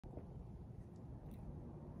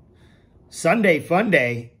Sunday fun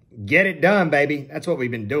day. Get it done, baby. That's what we've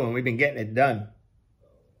been doing. We've been getting it done.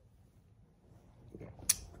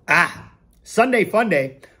 Sunday fun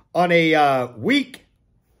day on a week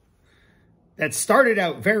that started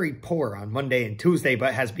out very poor on Monday and Tuesday,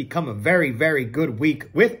 but has become a very, very good week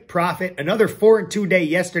with profit. Another 4-2 day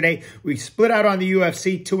yesterday. We split out on the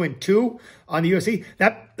UFC, 2-2 on the UFC.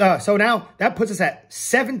 So now that puts us at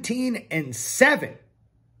 17-7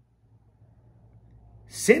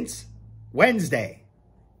 since Wednesday.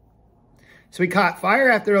 So we caught fire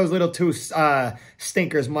after those little two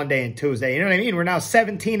stinkers Monday and Tuesday. You know what I mean? We're now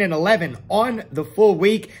 17-11 on the full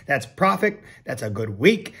week. That's profit. That's a good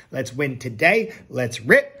week. Let's win today. Let's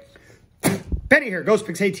rip. Benny here,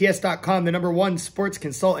 GhostPicksATS.com, the #1 sports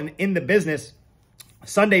consultant in the business.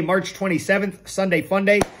 Sunday, March 27th, Sunday Fun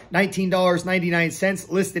Day,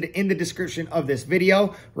 $19.99 listed in the description of this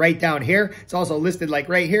video, right down here. It's also listed like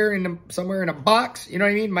right here somewhere in a box. You know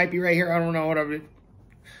what I mean? Might be right here. I don't know what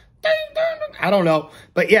I don't know.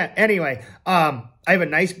 But yeah, anyway, I have a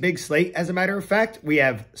nice big slate. As a matter of fact, we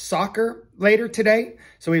have soccer later today.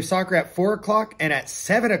 So we have soccer at 4 o'clock and at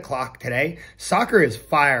 7 o'clock today. Soccer is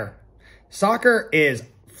fire. Soccer is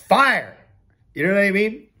fire. You know what I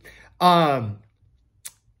mean?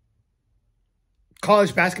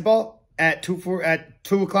 College basketball at 2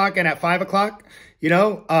 o'clock and at 5 o'clock. You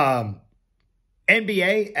know,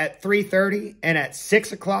 NBA at 3:30 and at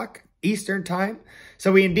 6 o'clock Eastern time.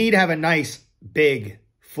 So we indeed have a nice, big,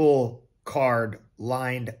 full card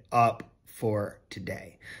lined up for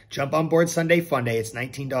today. Jump on board Sunday Fun Day. It's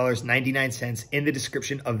 $19.99 in the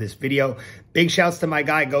description of this video. Big shouts to my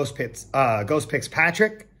guy, Ghost Picks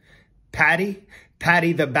Patrick, Patty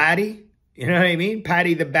the Baddie. You know what I mean?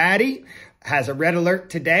 Patty the Baddie has a red alert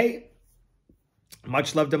today.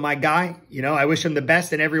 Much love to my guy. You know, I wish him the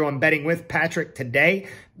best and everyone betting with Patrick today.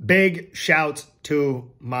 Big shouts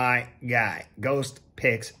to my guy, Ghost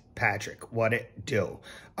Picks Patrick. What it do?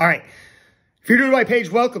 All right. If you're new to my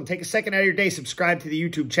page, welcome. Take a second out of your day. Subscribe to the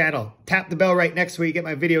YouTube channel. Tap the bell right next so you get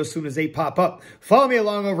my videos as soon as they pop up. Follow me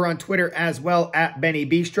along over on Twitter as well at Benny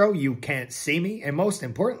Bistro. You can't see me. And most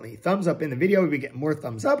importantly, thumbs up in the video. We get more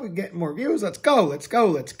thumbs up. We get more views. Let's go. Let's go.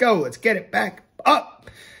 Let's go. Let's get it back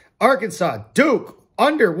up. Arkansas, Duke,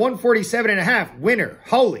 under 147.5. Winner.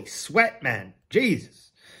 Holy sweat, man.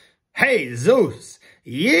 Jesus. Hey, Zeus.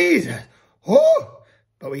 Jesus. Oh.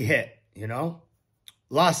 But we hit, you know.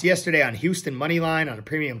 Lost yesterday on Houston money line on a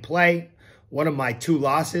premium play. One of my 2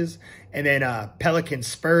 losses. And then Pelican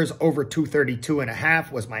Spurs over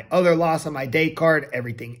 232.5 was my other loss on my day card.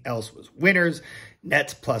 Everything else was winners.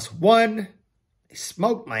 Nets +1. They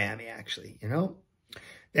smoked Miami, actually, you know.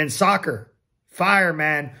 Then soccer. Fire,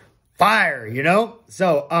 man. Fire, you know.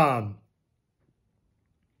 So,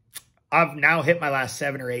 I've now hit my last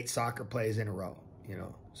 7 or 8 soccer plays in a row, you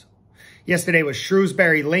know. So, yesterday was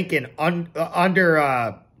Shrewsbury-Lincoln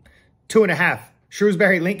under 2.5.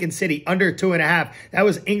 Shrewsbury-Lincoln City under 2.5. That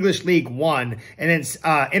was English League 1. And then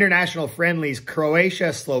international friendlies,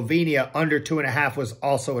 Croatia-Slovenia under 2.5 was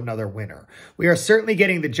also another winner. We are certainly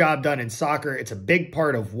getting the job done in soccer. It's a big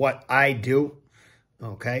part of what I do.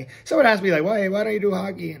 Okay? Someone asked me like, why don't you do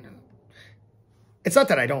hockey? It's not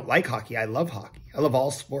that I don't like hockey. I love hockey. I love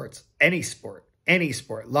all sports. Any sport.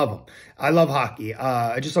 Love them. I love hockey.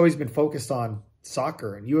 I just always been focused on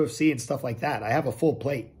soccer and UFC and stuff like that. I have a full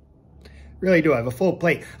plate. Really do. I have a full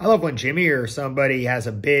plate. I love when Jimmy or somebody has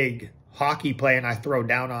a big hockey play and I throw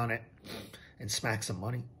down on it and smack some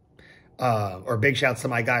money. Or big shouts to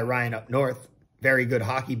my guy Ryan up north. Very good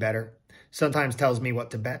hockey bettor. Sometimes tells me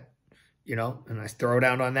what to bet. You know, and I throw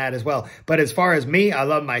down on that as well. But as far as me, I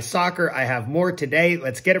love my soccer. I have more today.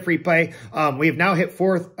 Let's get a free play. We have now hit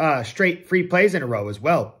 4 straight free plays in a row as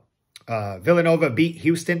well. Villanova beat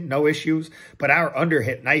Houston, no issues. But our under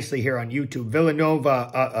hit nicely here on YouTube.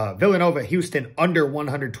 Villanova, Houston under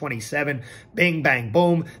 127. Bing, bang,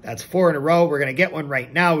 boom. That's 4 in a row. We're going to get one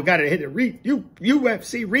right now. We got to hit a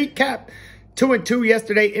UFC recap. 2-2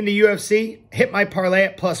 yesterday in the UFC. Hit my parlay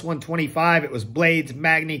at +125. It was Blades,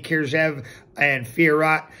 Magny, Kirjev, and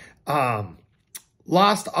Fiorot.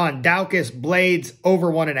 Lost on Daukus, Blades,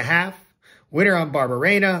 over 1.5. Winner on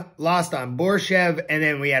Barbarena. Lost on Borshev. And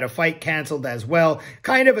then we had a fight canceled as well.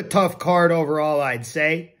 Kind of a tough card overall, I'd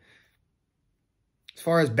say. As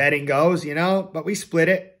far as betting goes, you know. But we split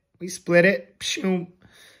it. Pshoom.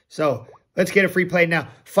 So let's get a free play now.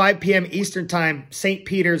 5 p.m. Eastern Time, St.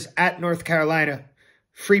 Peter's at North Carolina.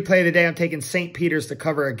 Free play of the day, I'm taking St. Peter's to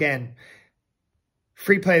cover again.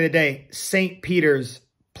 Free play of the day, St. Peter's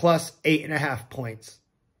 +8.5 points.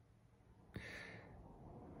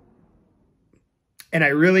 And I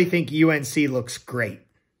really think UNC looks great.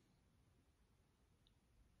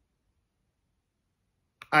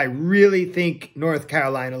 I really think North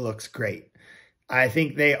Carolina looks great. I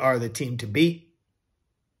think they are the team to beat.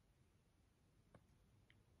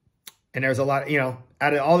 And there's a lot, you know,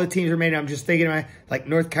 out of all the teams remaining, I'm just thinking, like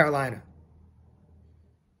North Carolina.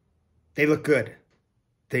 They look good.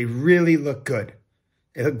 They really look good.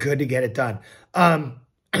 They look good to get it done.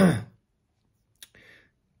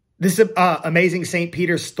 This amazing St.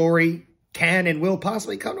 Peter's story can and will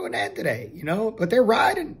possibly come to an end today, you know, but they're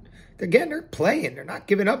riding. Again, they're playing. They're not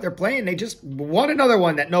giving up. They're playing. They just won another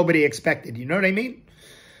one that nobody expected. You know what I mean?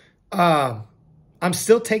 I'm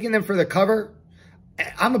still taking them for the cover.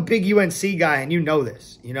 I'm a big UNC guy, and you know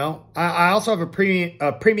this, you know. I also have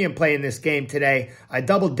a premium play in this game today. I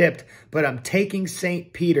double dipped, but I'm taking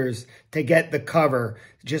St. Peter's to get the cover.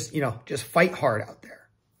 Just, you know, just fight hard out there.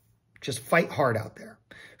 Just fight hard out there.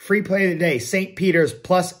 Free play of the day, St. Peter's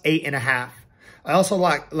plus 8.5. I also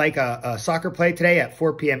like a soccer play today at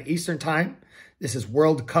 4 p.m. Eastern Time. This is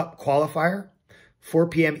World Cup qualifier. 4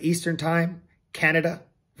 p.m. Eastern Time, Canada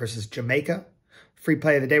versus Jamaica. Free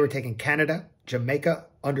play of the day, we're taking Canada, Jamaica,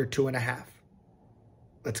 under 2.5.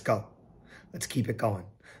 Let's go. Let's keep it going.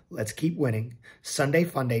 Let's keep winning. Sunday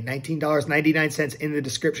Funday, $19.99 in the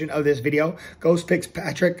description of this video. Ghost Picks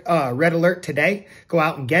Patrick, red alert today. Go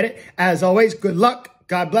out and get it. As always, good luck.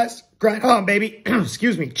 God bless. Grind on, baby.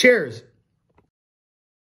 Excuse me. Cheers.